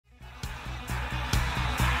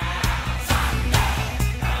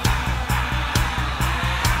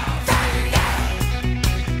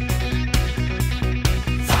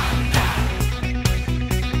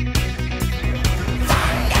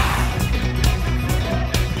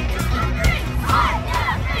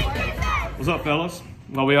up, fellas?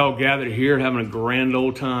 While we all gathered here having a grand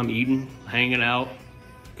old time eating, hanging out,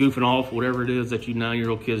 goofing off, whatever it is that you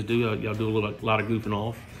 9-year-old kids do, y'all do a lot of goofing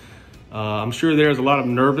off. I'm sure there's a lot of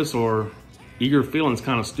nervous or eager feelings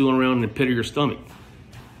kind of stewing around in the pit of your stomach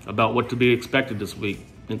about what to be expected this week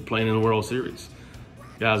in playing in the World Series.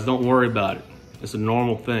 Guys, don't worry about it. It's a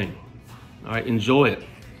normal thing. All right, enjoy it.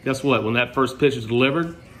 Guess what? When that first pitch is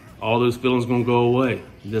delivered, all those feelings are going to go away.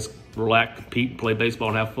 Just relax, compete, play baseball,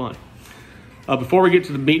 and have fun. Before we get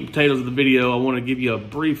to the meat and potatoes of the video, I want to give you a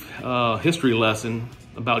brief history lesson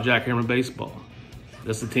about JackHammer Baseball.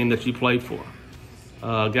 That's the team that you play for.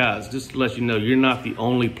 Guys, just to let you know, you're not the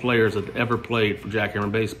only players that have ever played for JackHammer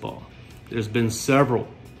Baseball. There's been several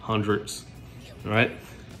hundreds, all right?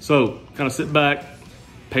 So kind of sit back,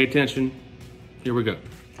 pay attention. Here we go.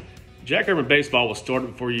 JackHammer Baseball was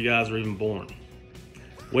started before you guys were even born.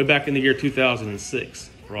 Way back in the year 2006.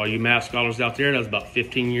 For all you math scholars out there, that was about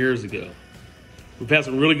 15 years ago. We've had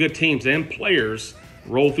some really good teams and players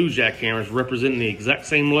roll through JackHammers representing the exact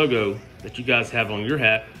same logo that you guys have on your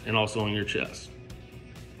hat and also on your chest.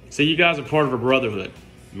 So you guys are part of a brotherhood,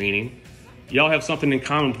 meaning y'all have something in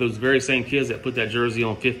common with those very same kids that put that jersey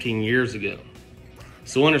on 15 years ago.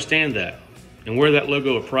 So understand that and wear that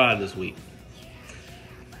logo of pride this week.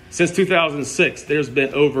 Since 2006, there's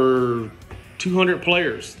been over 200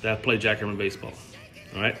 players that have played JackHammer Baseball,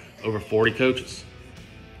 all right? Over 40 coaches.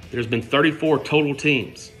 There's been 34 total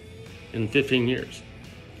teams in 15 years,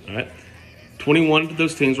 all right? 21 of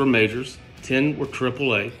those teams were majors, 10 were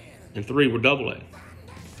AAA, and 3 were AA.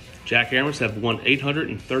 JackHammers have won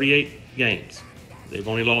 838 games. They've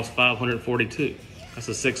only lost 542. That's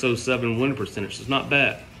a 607 win percentage. It's not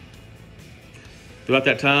bad. Throughout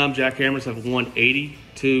that time, JackHammers have won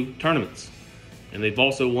 82 tournaments, and they've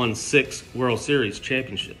also won 6 World Series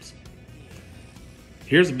championships.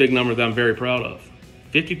 Here's a big number that I'm very proud of.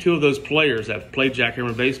 52 of those players that have played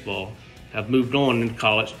JackHammer Baseball have moved on into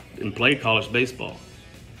college and played college baseball.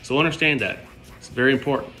 So understand that. It's very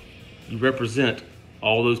important. You represent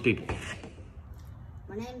all those people.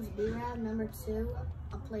 My name is B-Rab, number 2.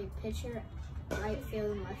 I play pitcher, right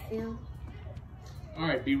field, and left field. All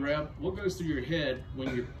right, B-Rab, what goes through your head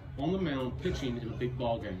when you're on the mound pitching in a big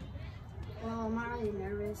ball game? Well, I'm not really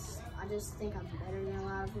nervous. I just think I'm better than a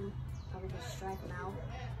lot of them. Probably just strike them out.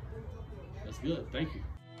 That's good, thank you.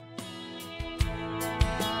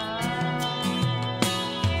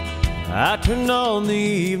 I turned on the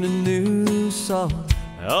evening news, saw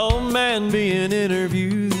an old man being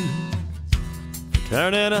interviewed,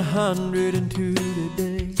 turning 102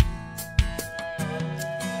 today.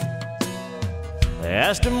 They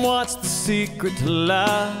asked him what's the secret to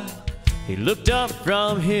life. He looked up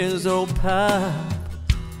from his old pipe,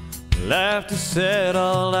 laughed and said,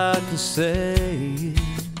 all I can say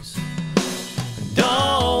is,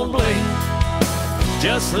 don't blink.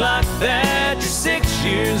 Just like that, you're 6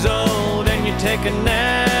 years old and you take a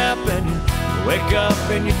nap and you wake up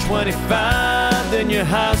and you're 25, then your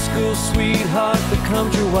high school sweetheart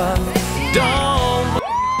becomes your wife. Don't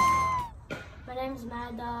blink. My name's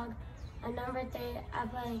Mad Dog. I'm number 3. I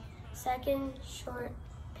play second, short,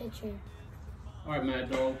 pitcher. All right, Mad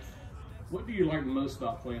Dog, what do you like most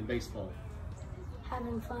about playing baseball?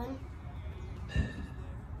 Having fun.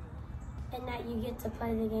 And that you get to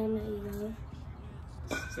play the game that you love.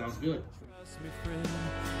 Sounds good. Trust me, friend,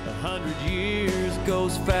 100 years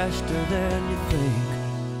goes faster than you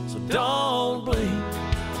think, so don't blink.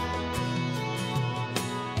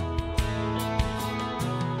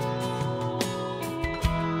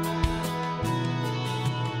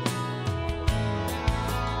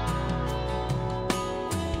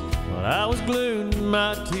 Well, I was glued to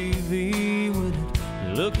my TV when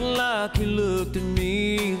it looked like you looked at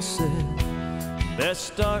me and said, best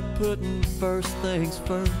start putting first things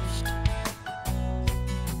first.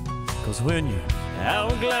 Cause when your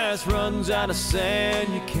hourglass runs out of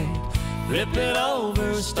sand, you can't flip it over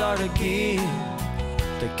and start again.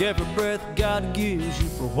 Take every breath God gives you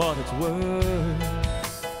for what it's worth.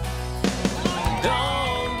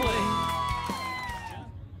 Don't blink.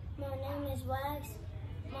 My name is Wags.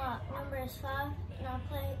 My number is 5, and I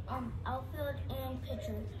play outfield and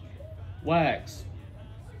pitcher. Wags,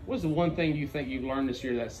 what's the one thing you think you've learned this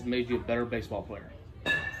year that's made you a better baseball player?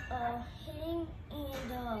 Hitting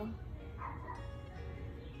and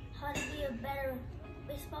how to be a better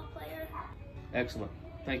baseball player. Excellent.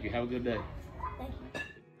 Thank you. Have a good day. Thank you.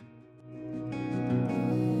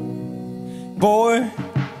 Boy,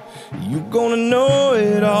 you're gonna know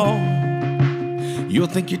it all. You'll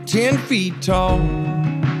think you're 10 feet tall,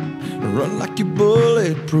 run like you're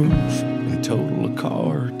bulletproof, and total a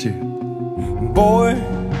car or two. Boy,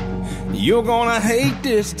 you're gonna hate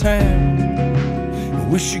this town.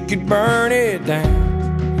 wish you could burn it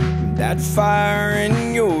down. That fire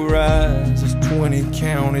in your eyes is 20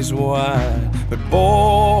 counties wide. But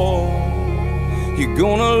boy, you're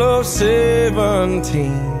gonna love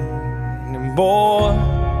 17. And boy,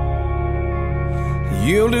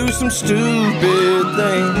 you'll do some stupid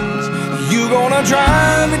things. You're gonna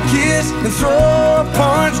drive and kiss and throw a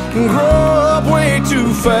punch and grow up way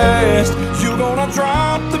too fast. You're gonna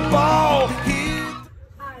drop the ball.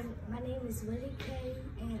 Hi, my name is Willie K,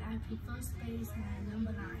 and I play first base and I'm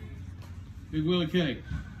number 9. Big Willie K,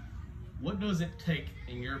 what does it take,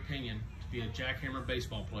 in your opinion, to be a JackHammer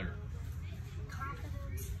baseball player?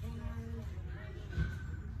 Confidence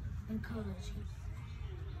and courage.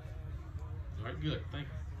 All right, good, thank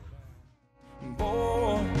you.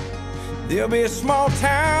 Boy, there'll be a small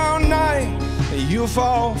town night, and you'll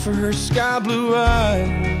fall for her sky blue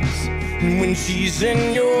eyes. And when she's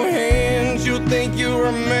in your hands, you'll think you're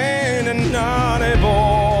a man and not a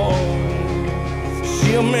boy.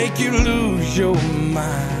 She'll make you lose your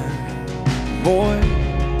mind, boy.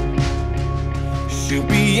 She'll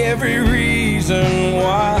be every reason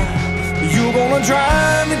why. You're gonna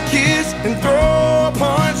drive and kiss and throw a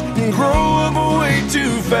punch and grow up way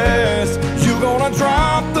too fast. You're gonna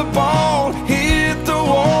drop the ball, hit the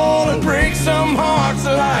wall, and break some hearts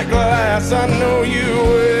like glass. I know you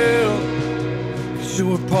will. 'Cause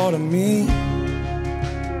you're a part of me,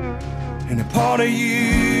 and a part of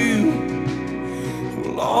you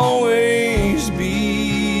will always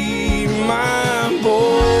be my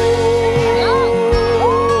boy.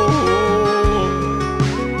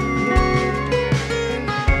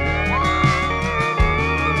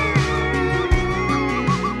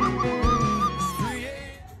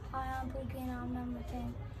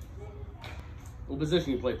 What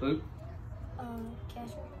position you play, Pook?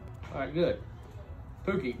 Catcher. All right, good.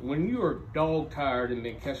 Pookie, when you are dog tired and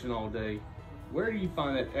been catching all day, where do you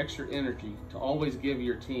find that extra energy to always give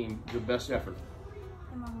your team your best effort?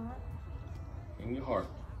 In my heart. In your heart.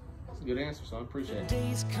 That's a good answer, son. Appreciate it.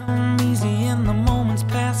 Days come easy and the moments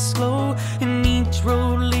pass slow, and each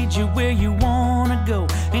road leads you where you wanna go.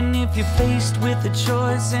 And if you're faced with a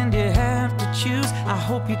choice and you have to choose, I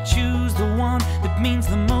hope you choose the one that means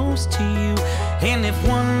the most to you. And if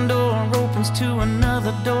one door opens to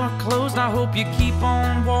another door closed, I hope you keep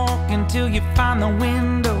on walking till you find the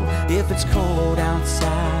window. If it's cold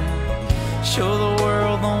outside, show the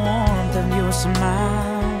world the warmth of your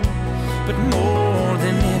smile. But more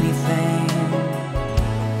than anything,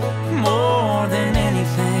 more than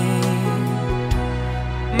anything,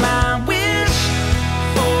 my wish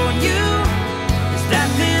for you is that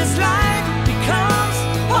this life becomes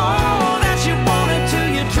all that you want it to.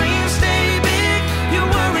 Your dreams stay big, your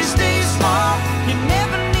worries stay small. You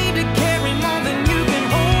never need to carry more than you can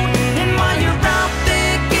hold. And while you're out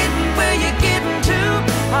there getting where you're getting to,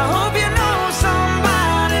 I hope you know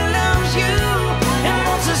somebody loves you and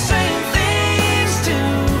wants the same things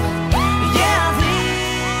too. Yeah,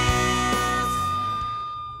 please.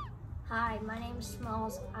 Hi, my name is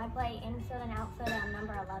Smalls. I play infield and outfield and I'm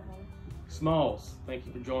number 11. Smalls, thank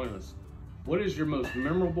you for joining us. What is your most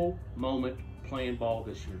memorable moment playing ball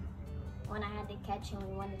this year? When I had to catch and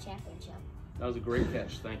we won the championship. That was a great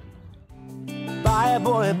catch, thank you. Buy a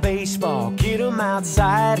boy a baseball, get him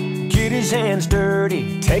outside, get his hands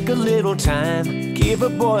dirty, take a little time. Give a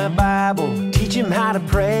boy a Bible, teach him how to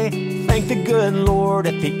pray. Thank the good Lord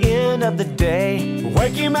at the end of the day.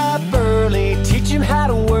 Wake him up early, teach him how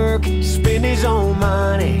to work, spend his own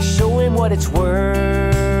money, show him what it's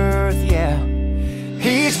worth, yeah.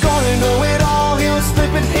 He's gonna know it all, he'll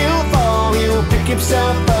slip and he'll fall, he'll pick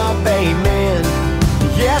himself up, amen.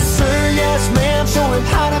 Yes sir, yes ma'am, show him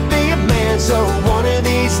how to be a man, so one of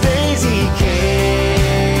these days he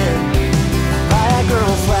can. Buy a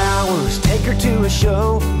girl flowers, take her to a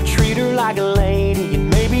show, treat her like a lady, and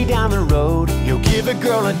maybe down the road you'll give a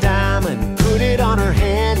girl a diamond, put it on her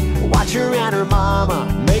hand, watch her and her mama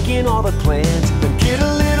making all the plans. Then get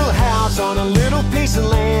a little house on a little piece of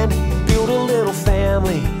land, build a little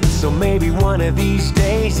family, so maybe one of these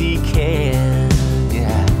days he can,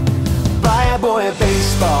 yeah. Buy a boy a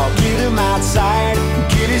baseball, get him outside,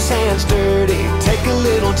 get his hands dirty, take a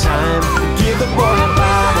little time. Give a boy a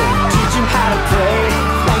Bible, teach him how to pray.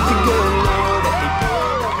 Thank the good Lord at the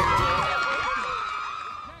end of the day.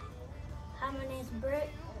 Hi, my name's Britt.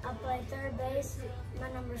 I play third base. My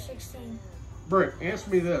number 16. Britt, answer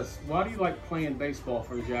me this. Why do you like playing baseball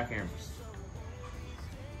for the JackHammers?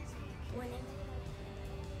 Winning.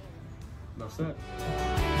 No said.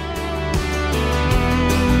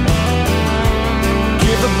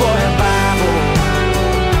 Give a boy a Bible.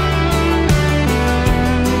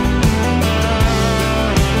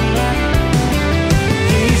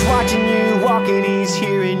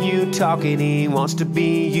 talking, he wants to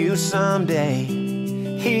be you someday.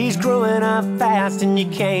 He's growing up fast and you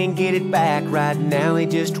can't get it back. Right now he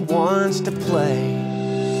just wants to play.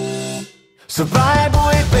 So buy a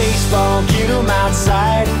boy baseball, get him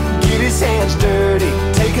outside, get his hands dirty,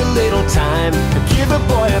 take a little time. Give a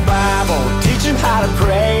boy a Bible, teach him how to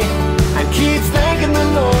pray, and keep thanking the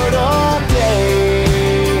Lord all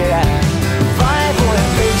day. Buy a boy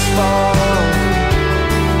baseball.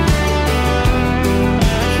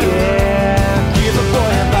 Yeah, give a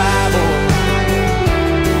boy a Bible.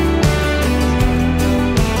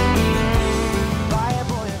 Buy a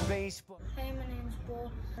boy a baseball. Hey, my name's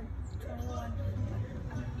Bull. I'm 21.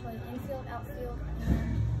 I play infield, outfield,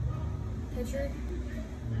 and pitcher.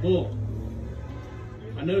 Bull,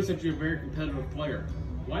 I noticed that you're a very competitive player.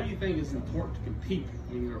 Why do you think it's important to compete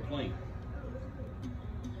when you're playing?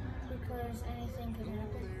 Because anything could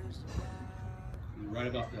happen. You're right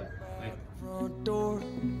about that. Thank you. Front door.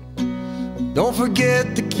 Don't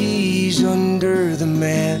forget the keys under the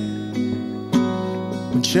mat.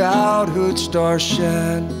 When childhood stars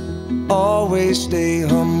shine, always stay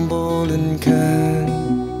humble and kind.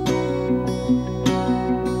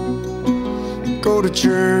 Go to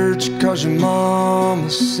church 'cause your mama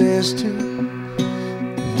says to.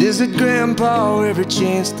 Visit grandpa every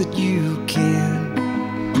chance that you can.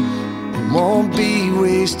 It won't be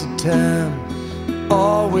wasted time.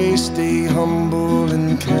 Always stay humble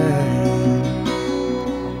and kind.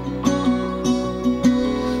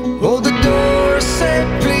 Hold the door, say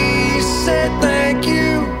please, say thank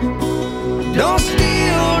you. Don't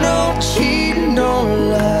steal, don't cheat, and don't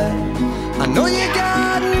lie. I know you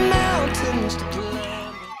got mountains to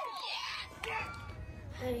climb.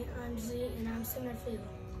 Hey, I'm Z, and I'm center field.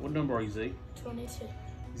 What number are you, Z? 22.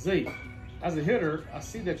 Z, as a hitter, I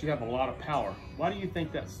see that you have a lot of power. Why do you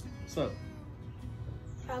think that's so?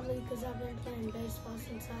 Probably because I've been playing baseball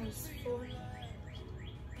since I was 4.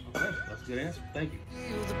 Okay, that's a good answer. Thank you.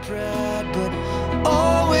 Feel the pride, but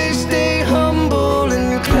always stay humble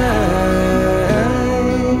and kind.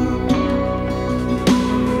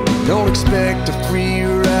 Don't expect a free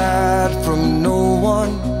ride from no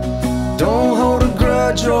one. Don't hold a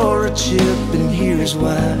grudge or a chip, and here's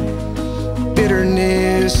why.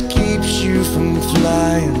 Bitterness keeps you from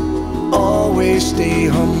flying. Always stay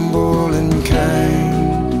humble and kind.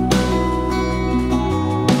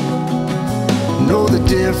 Know the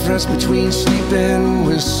difference between sleeping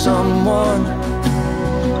with someone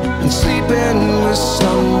and sleeping with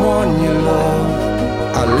someone you love.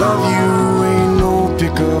 I love you ain't no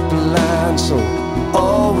pickup line, so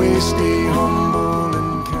always stay humble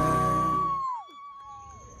and kind.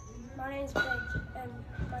 My name's Paige, and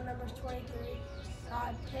my number's 23.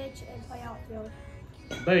 I pitch and play outfield.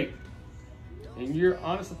 Bate, in your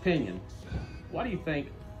honest opinion, why do you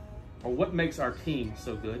think, or what makes our team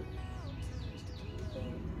so good?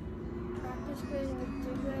 Practice good and do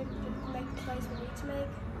good to make the plays we need to make.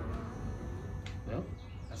 Well,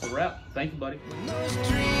 that's a wrap. Thank you, buddy. Those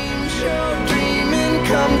dreams you're dreaming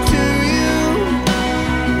come to you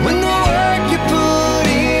when the work you put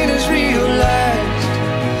in is realized.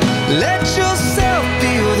 Let yourself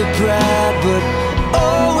feel the pride, but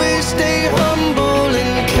always stay humble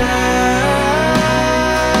and kind.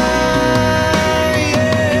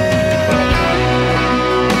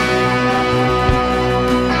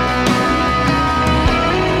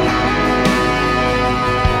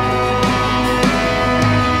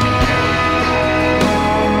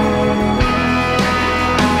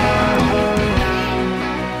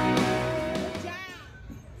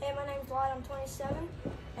 Hey, my name's Lott. I'm 27,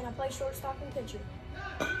 and I play shortstop and pitcher.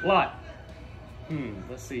 Lot.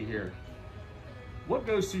 Let's see here. What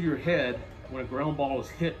goes through your head when a ground ball is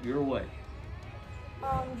hit your way?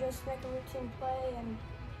 Just make a routine play and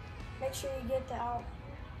make sure you get the out,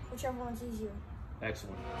 whichever one's easier.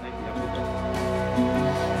 Excellent. Thank you. Have a good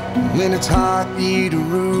day. When it's hot, eat a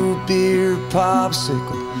root beer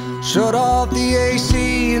popsicle. Shut off the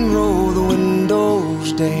AC and roll the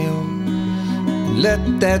windows down.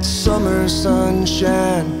 Let that summer sun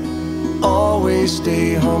shine. Always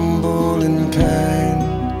stay humble and kind.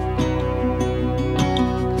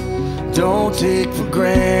 Don't take for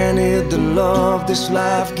granted the love this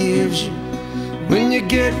life gives you. When you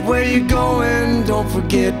get where you're going, don't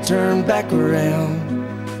forget, turn back around.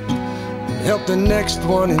 Help the next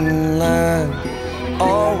one in line.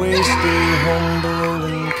 Always stay humble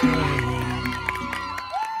and kind.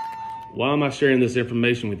 Why am I sharing this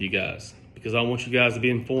information with you guys? Because I want you guys to be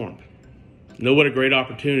informed. Know what a great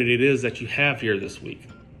opportunity it is that you have here this week.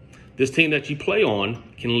 This team that you play on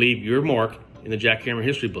can leave your mark in the JackHammer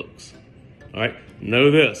history books. All right,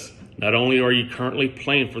 know this. Not only are you currently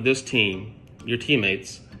playing for this team, your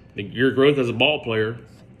teammates, your growth as a ball player,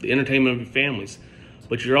 the entertainment of your families,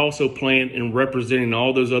 but you're also playing and representing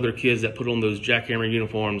all those other kids that put on those JackHammer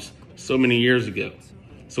uniforms so many years ago.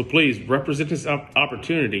 So please represent this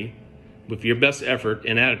opportunity with your best effort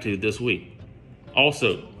and attitude this week.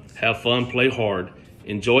 Also, have fun, play hard,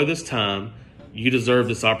 enjoy this time. You deserve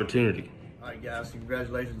this opportunity. All right, guys,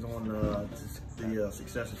 congratulations on the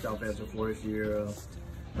success that y'all have had so far this year.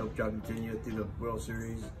 Hope y'all continue through the World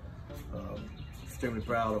Series. Extremely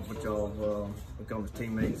proud of what y'all have become as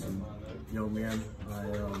teammates and young men. I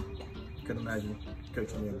couldn't imagine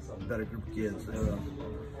coaching a better group of kids.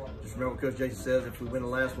 Just remember what Coach Jason says, if we win the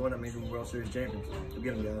last one, that means we're World Series champions. Go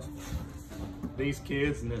get them, guys. These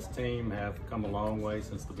kids and this team have come a long way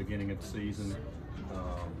since the beginning of the season.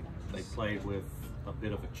 They played with a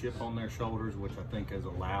bit of a chip on their shoulders, which I think has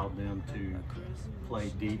allowed them to play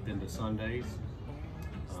deep into Sundays.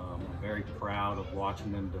 I'm very proud of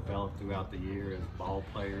watching them develop throughout the year as ball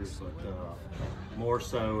players, but more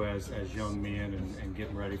so as young men and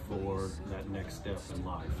getting ready for that next step in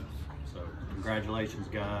life. So congratulations,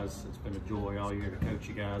 guys. It's been a joy all year to coach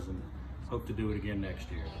you guys, and hope to do it again next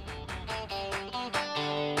year.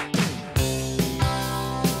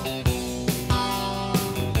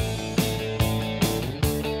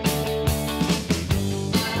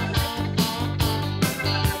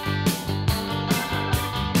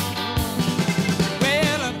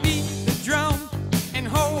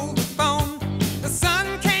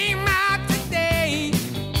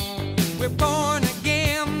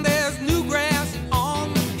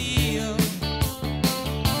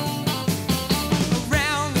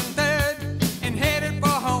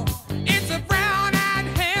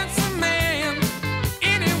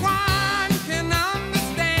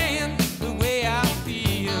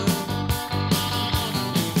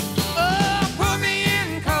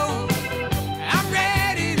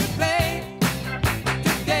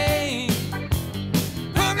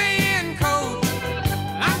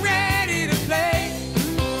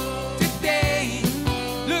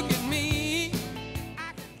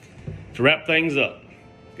 To wrap things up,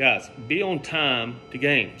 guys, be on time to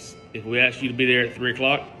games. If we ask you to be there at 3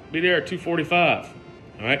 o'clock, be there at 2:45.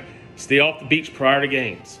 All right? Stay off the beach prior to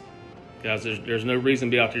games. Guys, there's no reason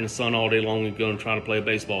to be out there in the sun all day long and going and trying to play a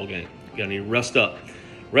baseball game. You got to need to rest up.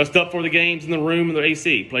 Rest up for the games in the room and the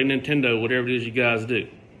AC. Play Nintendo, whatever it is you guys do.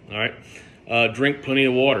 All right? Drink plenty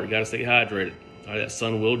of water. You got to stay hydrated. All right? That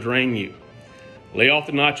sun will drain you. Lay off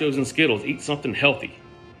the nachos and Skittles. Eat something healthy.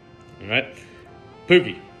 All right?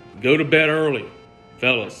 Pookie, go to bed early.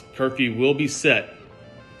 Fellas, curfew will be set.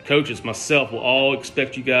 Coaches, myself, will all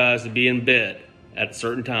expect you guys to be in bed at a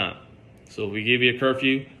certain time. So if we give you a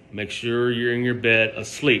curfew, make sure you're in your bed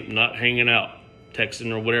asleep, not hanging out,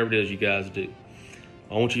 texting or whatever it is you guys do.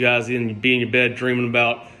 I want you guys to be in your bed dreaming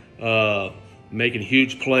about making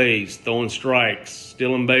huge plays, throwing strikes,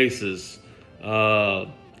 stealing bases,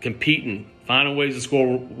 competing, finding ways to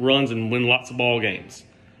score runs and win lots of ball games.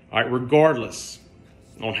 All right, regardless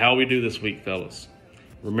on how we do this week, fellas,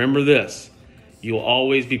 remember this. You will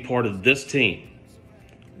always be part of this team.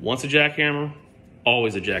 Once a JackHammer,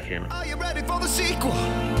 always a JackHammer. Are you ready for the sequel?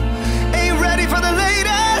 Ain't ready for the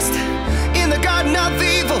latest in the garden of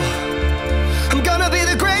evil. I'm gonna be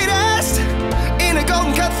the greatest in a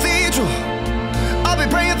golden cathedral. I'll be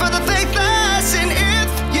praying for the faithless, and if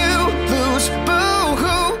you lose,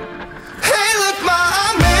 boo-hoo. Hey, look, Ma,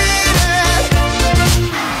 I made it.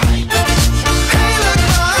 Hey, look,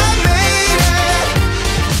 Ma, I made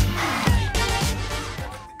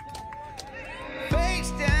it.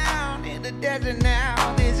 Face down in the desert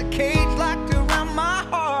now. There's a cage locked around my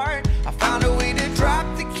heart. I found a way to drop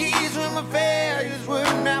the keys when my failures were.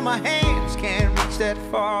 Now my hands can't reach that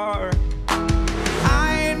far.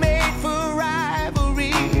 I ain't made for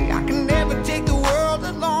rivalry. I can never take the world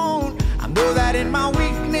alone. I know that in my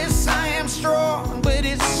weakness I am strong, but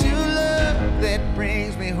it's your love that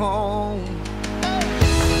brings me home.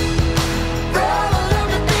 Brother, let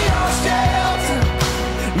me be your shelter.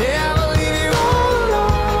 Never leave you all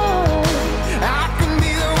alone. I can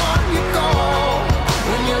be the one you call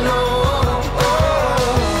when you're low.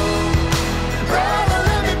 Brother,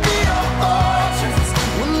 let me be your fortress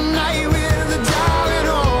when the night with the darling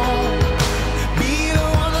on. Be the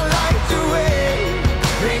one that lights the way,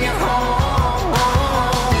 bring it home.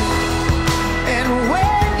 And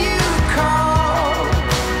when you call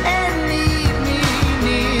and need me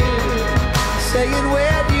near, say it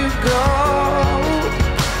where you go,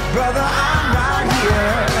 brother, I'm right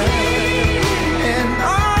here. And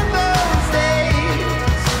on those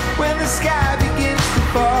days when the sky begins to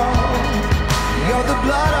fall, you're the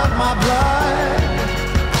blood of my blood.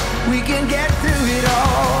 We can get through it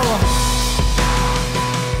all.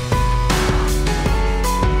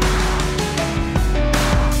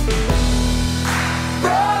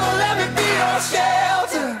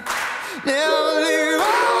 never leave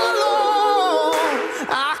all alone.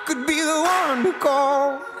 I could be the one to call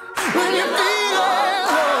when you feel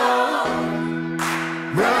low.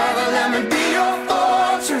 Brother, let me be your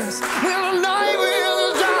fortress when the night winds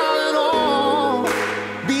are driving on.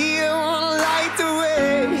 Be the one to light the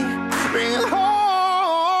way, bring it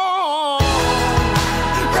home.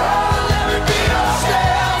 Brother, let me be your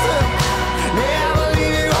shelter, never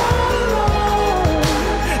leave you all alone.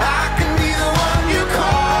 I can be the one you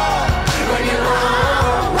call when you're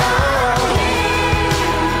low.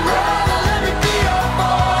 Brother, let me be your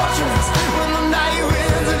fortress when the night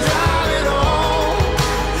winds are driving on.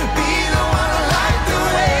 Be the one to light the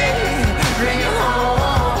way, bring it home.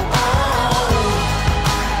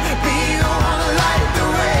 Be the one to light the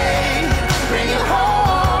way, bring it home.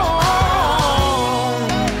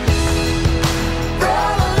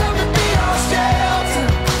 Brother, let me be your shelter,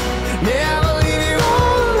 never leave you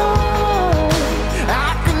all alone. I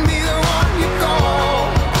can be the one you call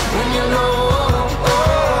when you're low.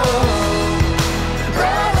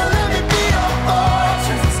 Brother, let me be your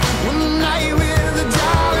fortress when the night winds are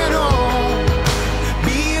driving on.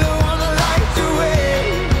 Be the one to light the way,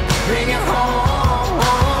 bring it home.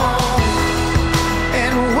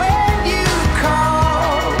 And when you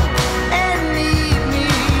call and need me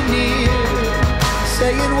near,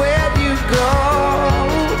 saying where'd you go,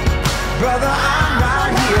 brother, I'm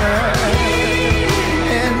right here.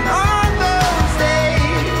 And on those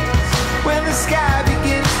days when the sky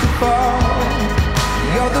begins to fall,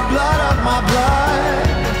 you're the blood of my blood,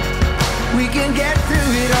 we can get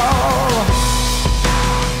through it all.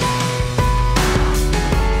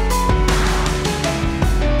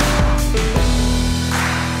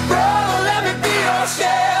 Brother, let me be your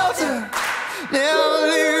shelter, never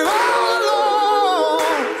leave all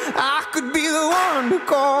alone. I could be the one to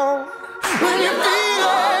call when you're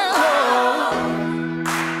feeling low.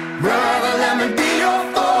 Brother, let me be your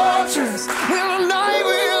fortress when the night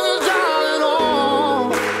winds are driving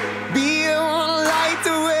on. Be the one to light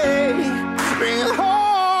the way, bring it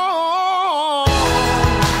home.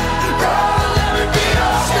 Brother, let me be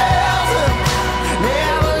your shelter,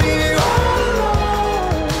 never leave you all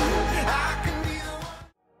alone. I can be the one.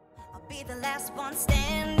 I'll be the last one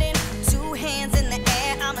standing, 2 hands in the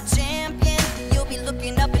air, I'm a champion. You'll be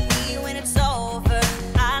looking up at me when it's over.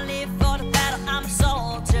 I live for the battle, I'm a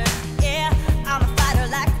soldier. Yeah, I'm a fighter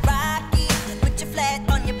like Rocky. Put your flat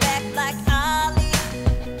on your back like Ali.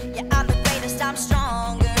 Yeah, I'm the greatest, I'm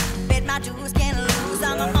stronger. Bet my dues, can't lose,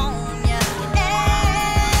 I'm on ya.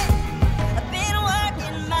 Hey, I've been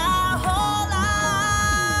working my whole life,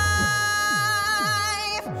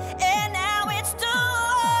 and now it's do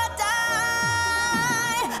or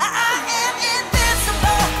die. I am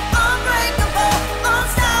invincible, unbreakable,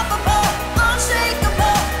 unstoppable,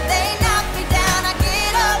 unshakable. They knock me down, I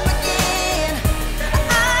get up again.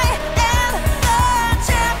 I am the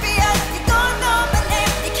champion. You don't know my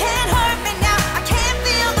name, you can't hurt me now. I can't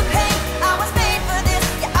feel the pain. I was made for this,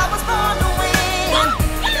 yeah, I was born to win.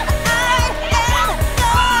 I am the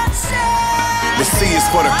champion. The C is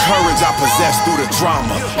for the courage I possess through the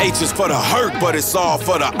drama. H is for the hurt, but it's all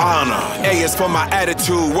for the honor. A is for my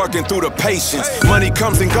attitude, working through the patience. Money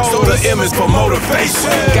comes and goes, the M is for motivation.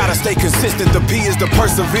 Gotta stay consistent, the P is to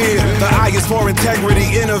persevere. The I is for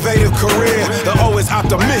integrity, innovative career. The O is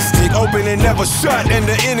optimistic, open and never shut. And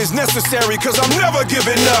the N is necessary, cause I'm never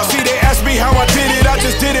giving up. See, they ask me how I did it, I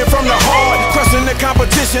just did it from the heart. Crushing the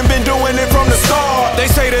competition, been doing it from the start. They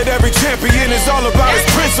say that every champion is all about his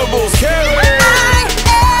principles.